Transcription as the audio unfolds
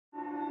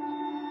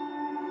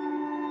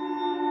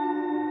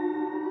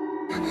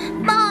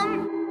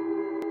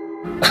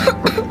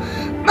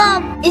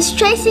Mum, is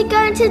Tracy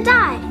going to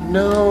die?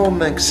 No,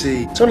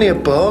 Maxie. It's only a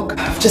bug.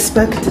 I've just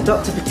spoken to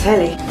Dr.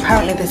 Patelli.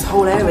 Apparently this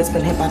whole area's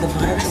been hit by the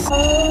virus.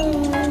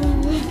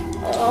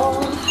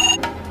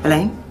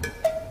 Elaine?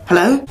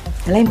 Hello?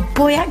 Elaine,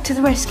 boy act to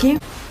the rescue.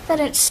 They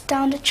don't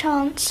stand a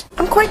chance.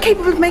 I'm quite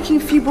capable of making a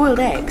few boiled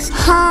eggs.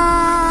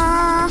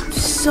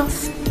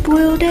 Soft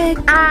boiled egg.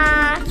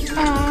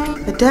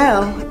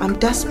 Adele, I'm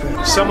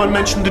desperate. Someone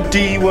mentioned the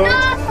D word.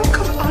 Oh,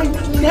 come on,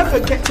 I never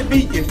get to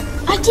beat you.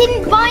 I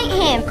didn't bite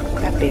him.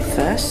 That'd be a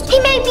first. He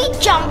made me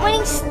jump when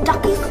he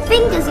stuck his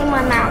fingers in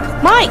my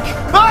mouth.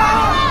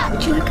 Mike!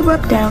 Would you like a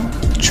rub down?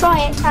 Try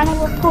it and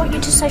I'll report you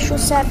to social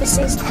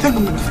services. I think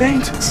I'm gonna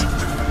faint.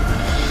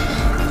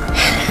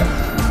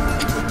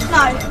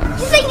 No.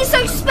 You think you're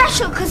so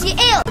special because you're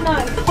ill?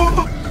 No.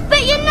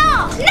 But you're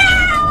not. No!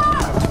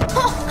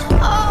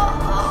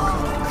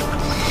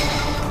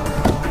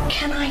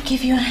 Can I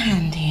give you a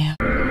hand here?